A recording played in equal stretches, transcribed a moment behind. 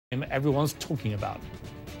everyone's talking about.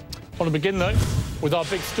 I want to begin, though, with our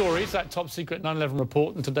big stories, that top-secret 9/11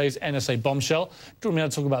 report and today's NSA bombshell. Joining me now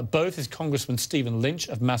to talk about both is Congressman Stephen Lynch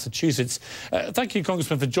of Massachusetts. Thank you,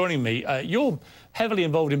 Congressman, for joining me. You're heavily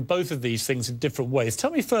involved in both of these things in different ways.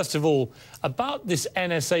 Tell me, first of all, about this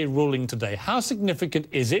NSA ruling today. How significant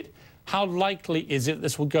is it? How likely is it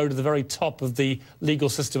this will go to the very top of the legal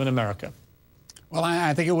system in America? Well,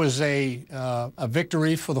 I think it was a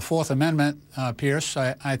victory for the Fourth Amendment, Pierce.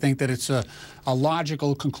 I think that it's a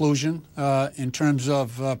logical conclusion in terms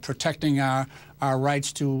of protecting our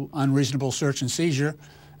rights to unreasonable search and seizure.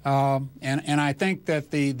 And I think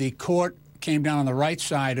that the court came down on the right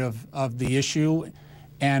side of the issue.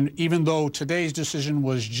 And even though today's decision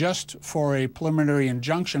was just for a preliminary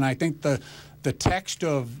injunction, I think the text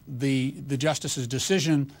of the justice's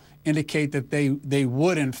decision indicate that they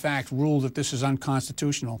would, in fact, rule that this is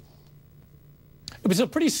unconstitutional. It was a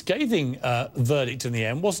pretty scathing verdict in the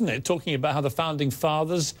end, wasn't it? Talking about how the Founding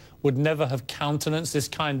Fathers would never have countenanced this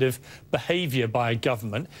kind of behaviour by a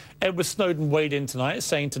government. Edward Snowden weighed in tonight,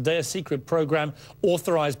 saying today a secret programme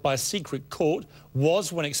authorised by a secret court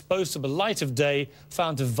was, when exposed to the light of day,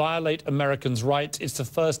 found to violate Americans' rights. It's the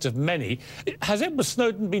first of many. Has Edward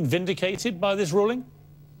Snowden been vindicated by this ruling?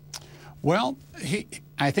 Well,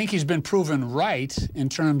 I think he's been proven right in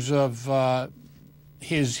terms of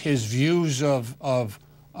his views of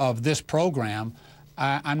this program.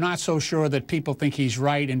 I'm not so sure that people think he's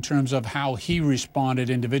right in terms of how he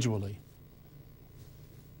responded individually.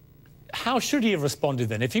 How should he have responded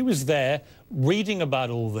then? If he was there reading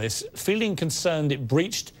about all this, feeling concerned it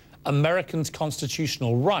breached Americans'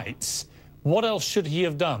 constitutional rights, what else should he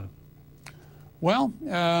have done? Well,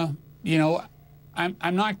 you know,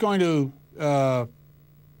 I'm not going to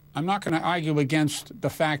argue against the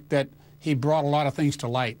fact that he brought a lot of things to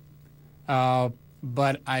light,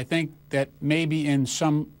 but I think that maybe in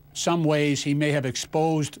some ways he may have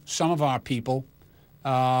exposed some of our people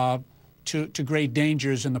to great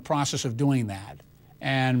dangers in the process of doing that,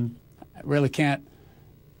 and I really can't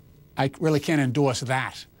endorse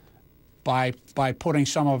that by putting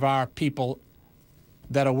some of our people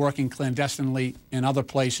that are working clandestinely in other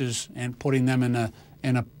places and putting them in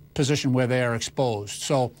a position where they are exposed.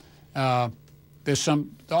 So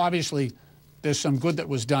obviously there's some good that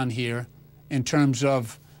was done here in terms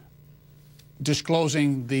of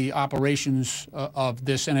disclosing the operations of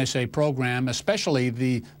this NSA program, especially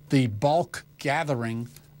the bulk gathering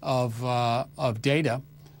of data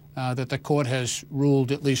that the court has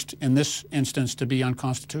ruled, at least in this instance, to be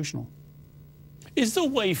unconstitutional. Is there a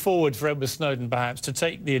way forward for Edward Snowden, perhaps, to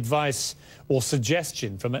take the advice or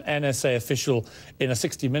suggestion from an NSA official in a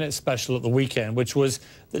 60 Minutes special at the weekend, which was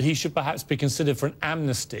that he should perhaps be considered for an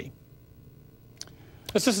amnesty?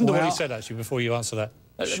 Let's listen to what he said, actually, before you answer that.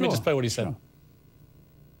 Let me just play what he said. Sure.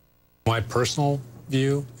 My personal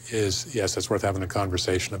view is, yes, it's worth having a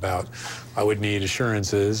conversation about. I would need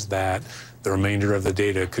assurances that the remainder of the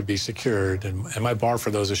data could be secured, and my bar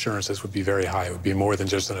for those assurances would be very high. It would be more than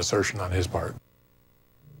just an assertion on his part.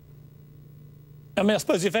 I mean, I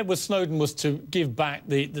suppose if Edward Snowden was to give back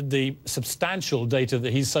the substantial data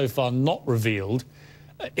that he's so far not revealed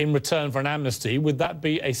in return for an amnesty, would that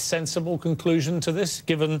be a sensible conclusion to this,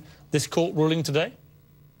 given this court ruling today?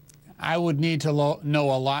 I would need to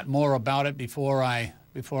know a lot more about it before I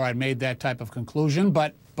made that type of conclusion.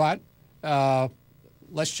 But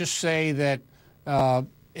let's just say that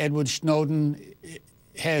Edward Snowden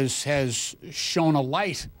has shone a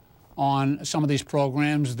light on some of these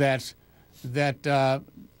programs that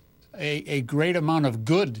a great amount of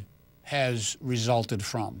good has resulted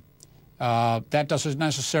from. That doesn't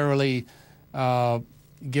necessarily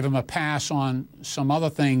give him a pass on some other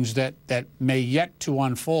things that may yet to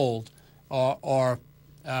unfold, or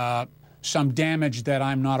some damage that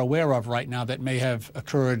I'm not aware of right now that may have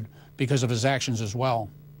occurred because of his actions as well.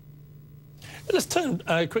 Let's turn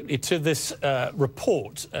quickly to this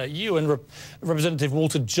report. You and Representative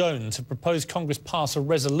Walter Jones have proposed Congress pass a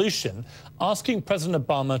resolution asking President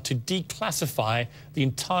Obama to declassify the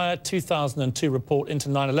entire 2002 report into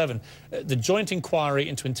 9/11, the joint inquiry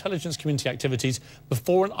into intelligence community activities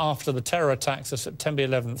before and after the terror attacks of September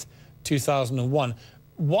 11th, 2001.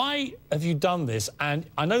 Why have you done this? And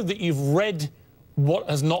I know that you've read what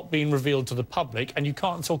has not been revealed to the public, and you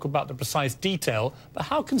can't talk about the precise detail, but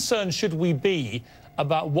how concerned should we be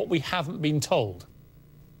about what we haven't been told?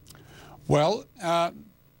 Well,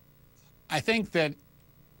 I think that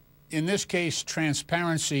in this case,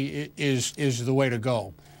 transparency is the way to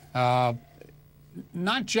go.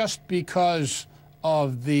 Not just because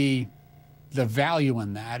of the the value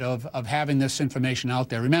in that, of having this information out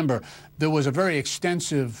there. Remember, there was a very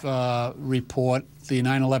extensive report, the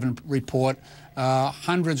 9/11 report,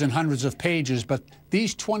 hundreds and hundreds of pages, but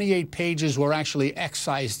these 28 pages were actually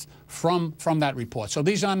excised from that report. So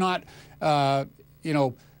these are not,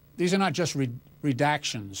 these are not just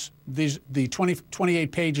redactions. The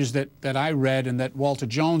 28 pages that I read and that Walter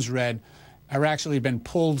Jones read have actually been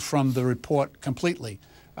pulled from the report completely.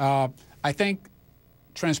 I think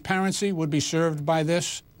transparency would be served by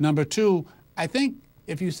this. Number two, I think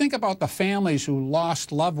if you think about the families who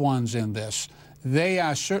lost loved ones in this, they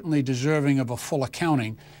are certainly deserving of a full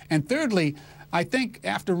accounting. And thirdly, I think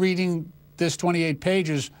after reading this 28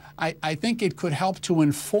 pages, I think it could help to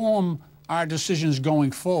inform our decisions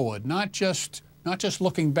going forward, not just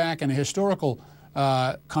looking back in a historical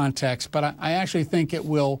context, but I actually think it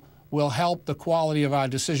will help the quality of our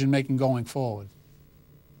decision-making going forward.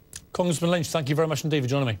 Congressman Lynch, thank you very much indeed for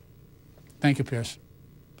joining me. Thank you, Pierce.